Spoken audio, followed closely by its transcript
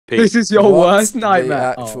Pete. This is your worst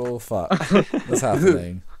nightmare. The actual fuck. What's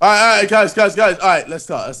happening? Alright, guys. Alright, let's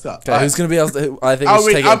start. Okay, who's gonna be able to? I think we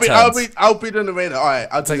should take it in turns. I'll be the narrator. Alright,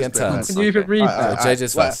 I'll take it in turns. Can you even read that?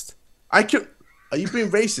 JJ's first. Are you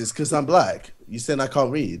being racist because I'm black? You saying I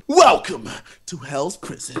can't read? Welcome to Hell's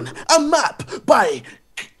Prison, a map by...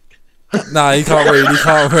 Nah, he can't read. He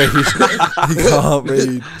can't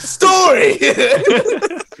read. Story!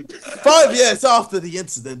 5 years after the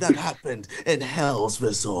incident that happened in Hell's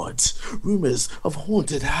Resort, rumors of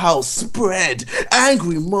haunted house spread.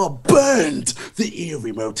 Angry mob burned the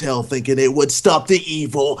eerie motel thinking it would stop the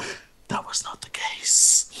evil. That was not the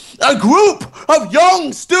case. A group of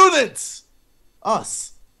young students,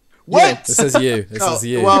 us. What? Yeah, it says you. It says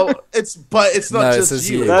you. Well, it's not just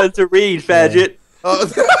you. Learn to read, Fadget.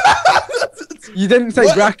 You didn't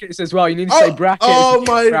say brackets as well. You need to say brackets. Oh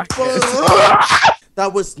my god.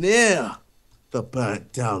 That was near the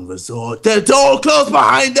burnt down resort. The door closed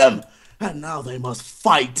behind them, and now they must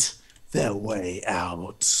fight their way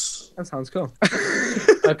out. That sounds cool.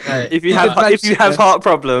 Okay. If you have heart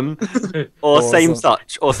problem or some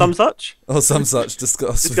such,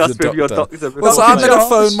 discuss with your doctor. Well, so I'm gonna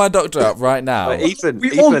phone my doctor up right now. Ethan,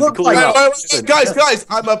 guys,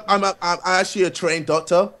 I'm actually a trained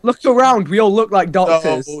doctor. Look around. We all look like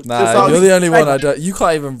doctors. Nah, you're the only one I don't. You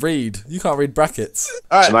can't even read. You can't read brackets.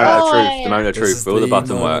 The moment of truth. Will the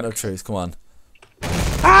button work? Moment of truth. Come on.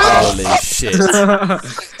 Holy shit.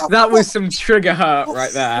 That was some trigger hurt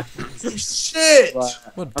right there. Shit. What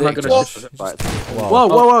I'm not dick. gonna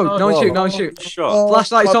Whoa. Don't shoot.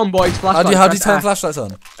 Flashlights on, boys. Flashlights. How do you turn flashlights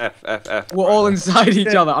on? F. We're all inside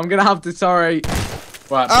each other. I'm gonna have to, sorry.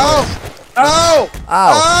 Ow!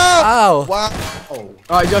 Wow.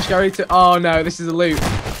 Alright, Josh, Garry, oh no, this is a loop.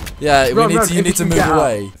 Yeah, you need to move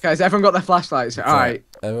away. Okay, so everyone got their flashlights. Alright.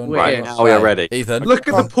 Right, now we are ready. Ethan. Look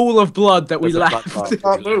at the pool of blood that we left.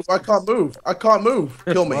 I can't move.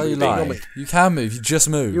 Kill me. Why are you lying? You can move. You just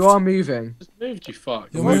moved. You are moving. Just moved, you fuck.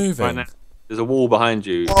 You're moving. Right now. There's a wall behind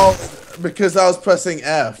you. Oh, because I was pressing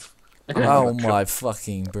F. Oh my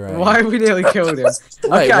fucking brain. Why have we nearly killed him?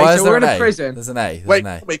 Wait, okay, so we're in a prison. There's an A. Wait,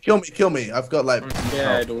 kill me. I've got like... I'm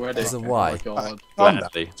scared already. There's a Y. Oh my god.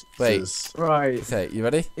 Wait. Right. Okay, you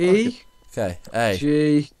ready? E. Okay, A.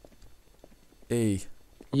 G. E.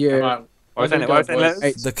 U. Right.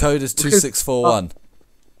 The code is 2641.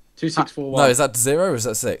 2641. No, is that 0 or is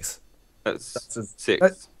that 6? That's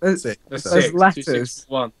 6. There's letters.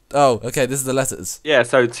 261. Oh, okay, this is the letters. Yeah,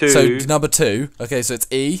 so 2. So number 2. Okay, so it's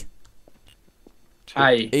E.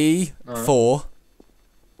 A. E. 4.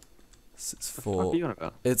 It's 4. What are you on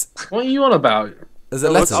about? What are you on about? Is it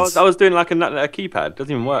letters? I was doing like a keypad. Doesn't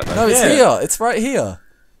even work. No, it's here. It's right here.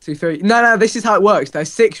 2, 3. No, this is how it works.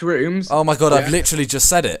 There's 6 rooms. Oh my god, I've literally just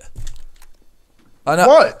said it. I know.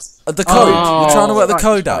 What? The code. You're trying to work the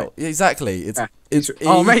code out. Yeah, exactly. It's E.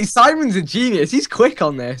 Oh mate, Simon's a genius. He's quick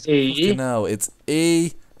on this. E. No, it's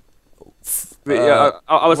E. Yeah,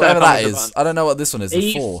 I was whatever that is. I don't know what this one is.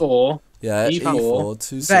 E4. 4. Yeah, E4. E4.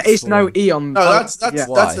 2, 6, There is 4. no E on. No, that's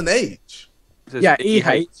an H. Yeah,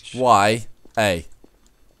 EH. Y A.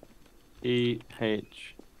 EHY.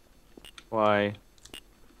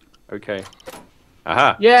 Okay.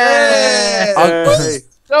 Aha. Yeah.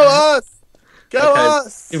 Go us! Go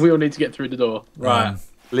us! If we all need to get through the door. Right.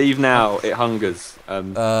 Leave now. It hungers.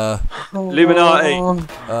 Illuminati.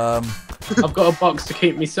 I've got a box to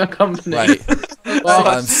keep me so company. Wait.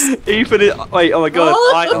 Ethan. Wait. Oh my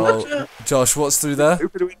god. Josh, what's through there? Open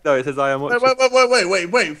the window. It says I am watching.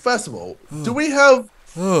 Wait. First of all, do we have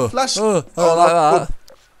flash? Oh, like that.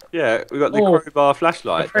 Yeah, we got the crowbar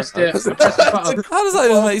flashlight. I pressed it. I pressed the button. How does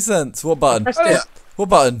that even make sense? What button? I pressed it. What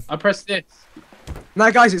button? I pressed this.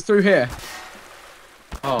 No, guys, it's through here.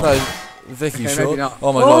 Oh. No, Vicky, Okay, sure. maybe not.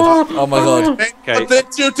 Oh my god. Oh my god. Okay. What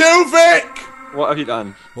did you do, Vic? What have you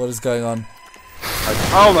done? What is going on?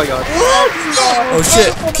 Oh my god. Oh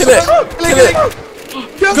shit! Kill it! Kill it!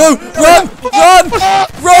 Go!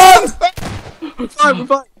 Run! Fine.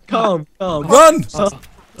 Calm. Run!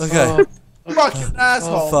 Okay. Fucking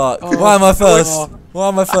asshole. Oh fuck. Why am I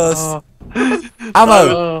first?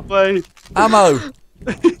 Ammo! Wait. Ammo!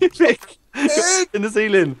 In the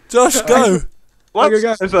ceiling. Josh, go! What? Go.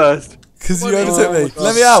 Go first. Because you overtook me.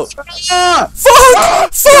 Let me out. Fuck!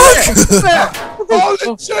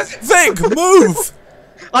 Holy shit! Vic, move!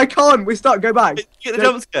 I can't. We're stuck. Go back. Get the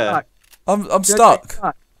jump scare. I'm stuck.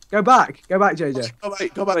 Go back, JJ.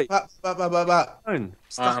 Go back. Fine.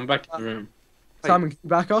 Alright, I'm back in the room. Simon, can you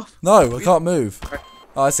back off? No, I can't move.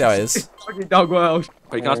 Oh, I see how it is. Fucking dog world.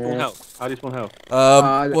 Wait, can I spawn health? How do you spawn health?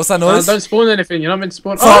 What's that noise? Don't spawn anything. You're not meant to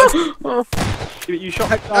spawn. Fuck. Oh! You shot.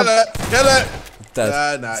 Kill it.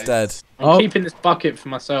 Dead. Nice. It's dead. I'm keeping this bucket for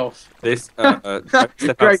myself. This step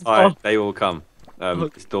Great. outside. They will come.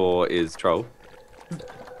 This door is troll.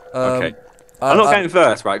 Okay. I'm not going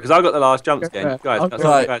first, right? Because I got the last jump scare. Guys, that's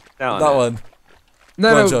Right. down. That one.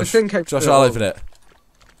 No, Go on, the Josh. thing came Josh, through. I'll open it.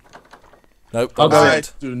 Nope. I'll go I'll in. I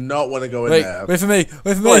do not want to go in Wait, there. wait for me.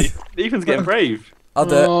 Wait for me. Wait, Ethan's getting brave. I'll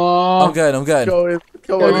do it. Oh, I'm going. Go in.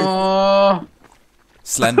 Go in. oh,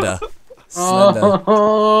 Slender. Slender.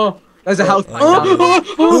 oh, There's a health pack Oh.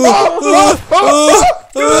 down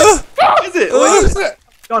What is it? Where is it?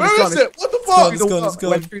 Gone, Where it's is gone, it? What the It's fuck? gone, it's gone.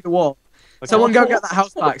 Went through the wall. Someone go get that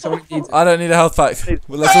house back. Someone needs it. I don't need a health pack.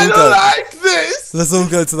 Well, let's I all don't go. like this. Let's all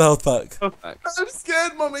go to the health pack. I'm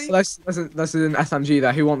scared, mummy. There's an SMG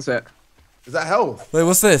there. Who wants it? Is that health? Wait,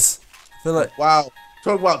 what's this? I feel like. Wow.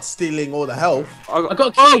 Talk about stealing all the health. I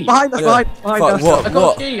got a key. Behind us, Yeah. behind Fuck, us. what? I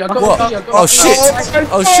got a key. I got What? a key. I got Oh a key. shit!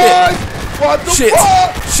 Oh shit! What the Shit!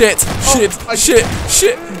 fuck? Shit! Shit! my- Shit!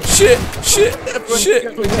 Shit! Shit! Shit! Shit!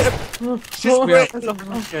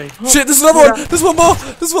 Shit! There's another one! There's one more!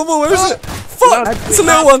 There's one more! Where is it? Fuck! It's a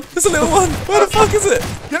little one! It's a little one! Where the fuck is it?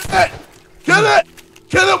 Get it! Kill it!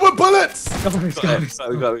 Kill it with bullets! We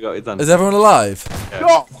got it. It's done. Is everyone alive?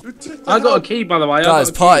 No! I got a key, by the way. I Guys,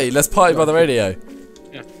 got a party! Let's party by the radio.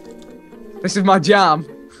 This is my jam.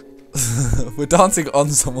 We're dancing on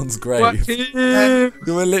someone's grave. Key. We're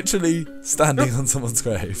literally standing on someone's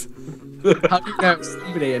grave. How do you know it's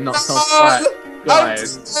somebody and not LOL! someone? I'm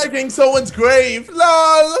Guys. snagging someone's grave!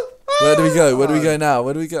 LOL! Where do we go? Where do we go now?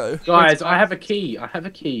 Where do we go? Guys, I have a key. I have a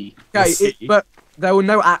key. Okay, See? but there were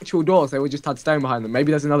no actual doors. They were just had stone behind them.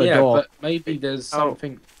 Maybe there's another Yeah, door. but maybe there's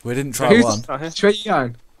something. We didn't try Who's- one. Where are you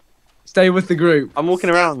going? Stay with the group. I'm walking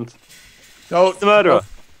around. Go The murderer.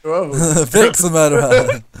 Fix the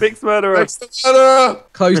murderer. Fix murderer. Fix the murderer!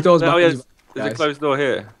 Closed doors Oh behind yeah, you. there's a guys. closed door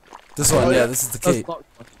here. This one, Oh, yeah, yeah. this is the Closed key. door.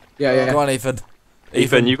 Yeah. Go on, Ethan.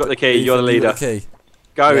 Ethan, you've got the key. You're the you leader. got the key.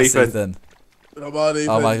 Go, Yes, Ethan. Come on, Ethan.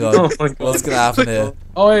 Oh my Oh god. my god. What's gonna happen here?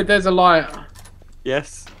 Oh, wait, there's a light.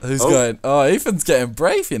 Yes. Who's Oh. going? Oh, Ethan's getting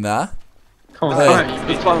brave, you know. Come on, Hey. guys.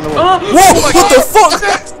 It's one on the wall. Oh, Whoa! What the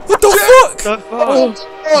fuck? What the fuck? The fuck? Oh,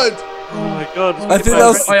 God! Oh my god. I think that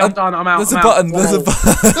was. I'm done. I'm out. There's a I'm button. out. There's a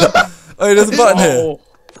button. Oh, there's a button here.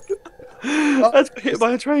 Oh. That's hit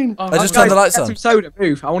by a train. Oh, I just Guys, turned the lights get on. some soda.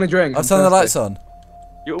 Move. I want a drink. I'll turn the lights on.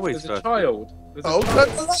 You're always There's a first. child. There's a Oh, child.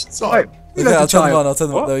 turn the lights on! Wait, you Okay, know I'll the turn them child. on. I'll turn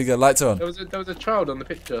them on. What? There we go. Lights are on. There was a child on the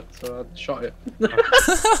picture, so I shot it.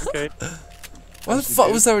 Okay. Why the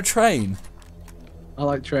fuck was there a train? I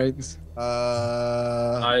like trains.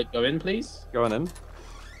 I go in, please. Go on in.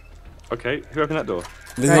 Okay, who opened that door?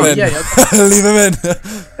 Leave Hey, him in. yeah, Leave him in.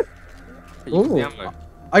 Use the Ooh. ammo.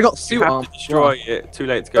 I got You suit have arm. to destroy it. Too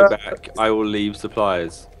late to go back. I will leave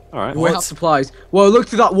supplies. All right. We What? have supplies. Whoa, look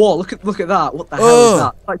to that wall. Look at that. What the hell Oh. is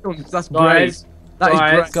that? That's Guys, brave. That is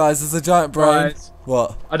guys. brave. Guys, there's a giant brain. Guys,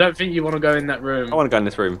 What? I don't think you want to go in that room. I want to go in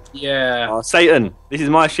this room. Yeah. Oh, Satan! This is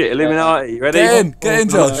my shit. Illuminati. You ready? Get in,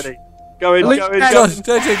 Josh. Ready. Go in. Go in. Go in. Josh,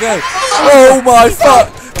 JJ, go. Oh my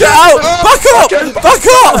fuck! Get out! Back up! Back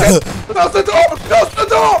up! Close the door! Close the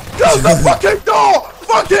door! Close the fucking door!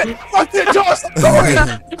 Fuck it! Fuck it, Josh! I'm sorry!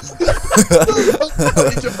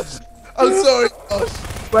 I'm sorry, Josh.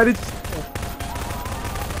 Where did?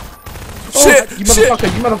 Shit! You Shit! motherfucker!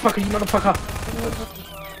 You motherfucker! You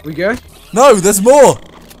motherfucker! We good? No, there's more!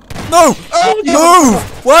 No!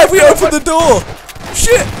 Move! Why have we opened the door?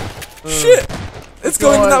 Shit! Shit! It's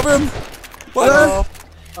going in that room! Why,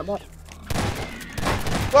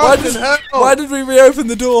 Fucking hell! why did we reopen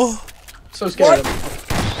the door? So scared.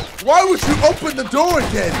 Why would you open the door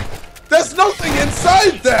again? There's nothing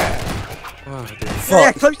inside there! Oh, dear.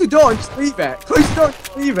 Yeah, Fuck! close the door and just leave it. Close the door and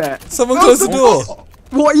just leave it. Someone close the door!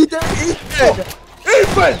 What are you doing? Ethan?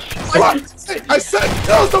 Ethan! I said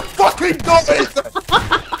close the fucking door, Ethan!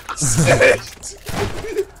 Shit!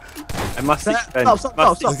 I must seek Stop, revenge. stop,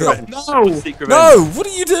 Must stop, seek stop. revenge. No. Must seek revenge. No! What are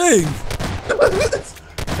you doing?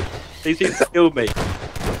 These people killed me.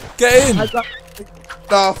 Get in!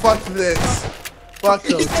 Nah, fuck this. Fuck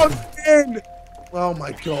them. In. Oh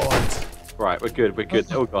my god. Right, we're good. We're good.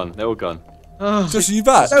 They're all gone. They're all gone. Josh, are you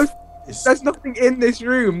back? There's nothing in this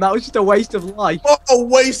room. That was just a waste of life. What a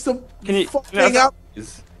waste of Can you? fucking ammo.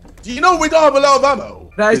 Do you know we don't have a lot of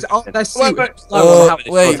ammo? There's Wait, suit. wait.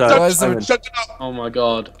 Wait, Shut why is there... Shut it up. Oh my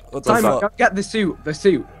god. What the Simon, fuck? go get the suit. The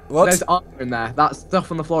suit. What? There's armor in there. That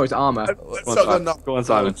stuff on the floor is armor. Let's Go on, shut Simon. them up. Go on,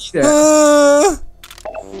 Simon. Yeah.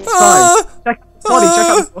 Ah! Check body. Check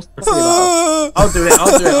out what's the body about. I'll do it.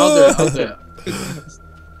 I'll do it. I'll do it. I'll do it.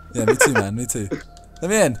 Yeah, me too, man. Me too. Let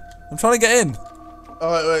me in. I'm trying to get in.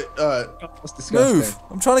 Alright. That's disgusting. Move.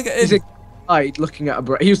 I'm trying to get in. He's like looking at a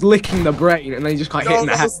brain. He was licking the brain and then he just got hit in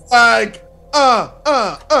the head. Slag.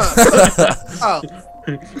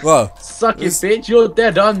 Whoa. Suck it, bitch. You're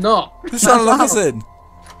dead. I'm not. Who's trying to lock us in?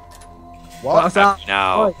 What?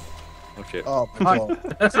 Now. Oh shit. Oh,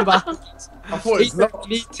 God. That's about. I thought it's You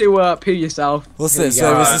need to pee yourself. What's Here this? you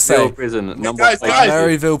go. So what's this say? Prison. Number guys, one. guys.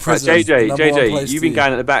 Maryville Prison. JJ, number one JJ, place you've to been be.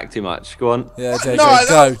 going at the back too much. Go on. Yeah, JJ, No,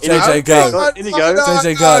 go. no, JJ, go. In you go.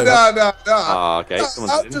 JJ, go. No. Ah, okay. Come on.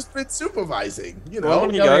 I've then. just been supervising, you Well, know.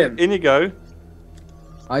 in you go. In you go.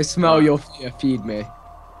 I smell your fear. Feed me.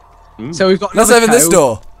 Mm. So we've got. Let's another open this code.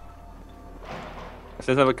 door. Let's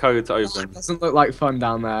have a code to open. Doesn't look like fun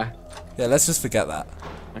down there. Yeah, let's just forget that.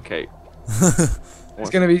 Okay. It's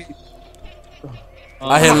gonna be.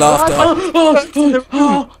 I hear laughter.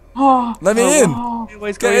 Let me in. You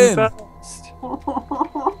always Get go in. in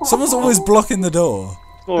first. Someone's always blocking the door.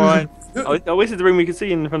 Alright. Oh, this is the room we could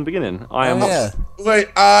see in from the beginning. I am. Oh, yeah. Wait,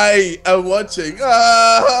 I am watching.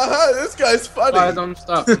 This guy's funny. Guys, I'm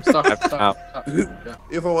stuck. I'm stuck. I'm stuck. Out.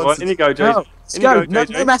 If I Right, want in to. you go, Jay. No, In you go, no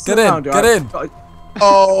JJ. messing Get in, around. get right? in.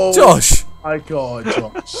 Oh Josh. my God,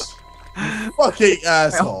 Josh. Fucking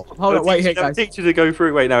asshole. Hold on, wait here, guys. Teacher to go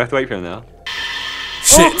through. Wait, no, I have to wait for him now.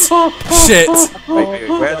 Shit. Shit. Wait,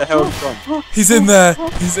 where the hell is he gone? He's in there.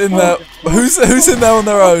 He's in there. Who's in there on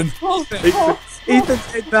their own?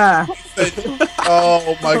 Ethan's in there.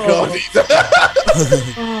 Oh my God.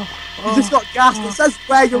 You just got gassed. It says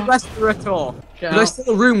where your respirator. There's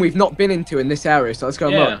still a room we've not been into in this area, so let's go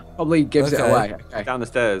and look. Probably gives it Okay. away. Okay. Down the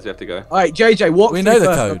stairs, you have to go. Alright, JJ, walk We through know the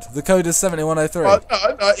first. code. The code is 7103.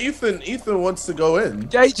 No, Ethan wants to go in.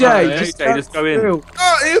 JJ, just go in. through.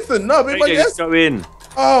 Oh, Ethan, no, be my JJ, just guest. go in.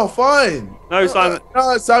 Oh, fine. No, Simon.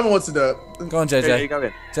 No, Simon wants to do it. Go on, JJ, JJ. go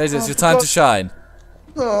in. JJ, it's your time to shine.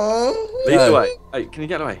 Oh. Lead the Go. way. Hey, can you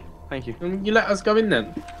get away? Thank you. You let us go in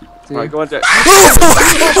then. Right, go on, Jack.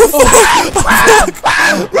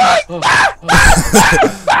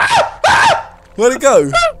 Where'd it go?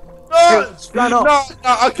 No, Ran off.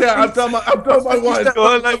 no, okay, I've done my one. Go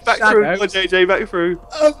on, no, back through. Go on, JJ, back through.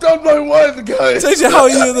 I've done my one, guys. JJ, how are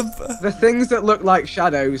you in the... The things that look like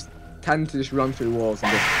shadows tend to just run through walls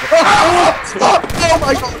and just... Oh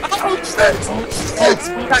my God. Oh, shit.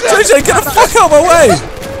 JJ, get the fuck out of my way!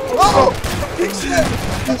 Oh, shit.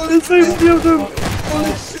 Holy shit.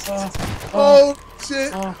 Oh,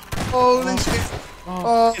 shit. Holy shit.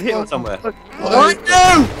 Oh, Hit him somewhere. what?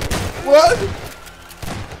 What?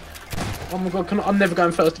 Oh my God! I'm never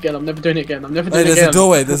going first again. I'm never doing it again. I'm never Hey, doing it there's again. a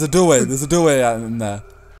doorway. There's a doorway. There's a doorway out in there.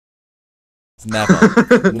 It's never.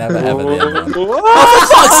 Never ever the other one.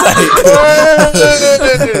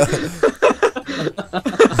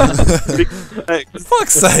 For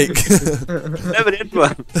fuck's sake! Never did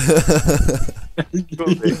one.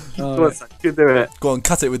 Go on, son, you can do it. Go on,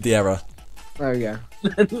 cut it with the error. There we go.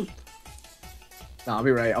 No, I'll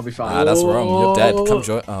be right. I'll be fine. Ah, that's wrong. You're dead. Come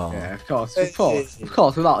join. Oh. Yeah, of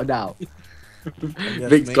course, without a doubt.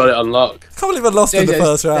 Vic's got it unlocked. Can't believe I lost in the JJ,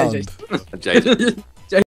 first round. JJ. JJ.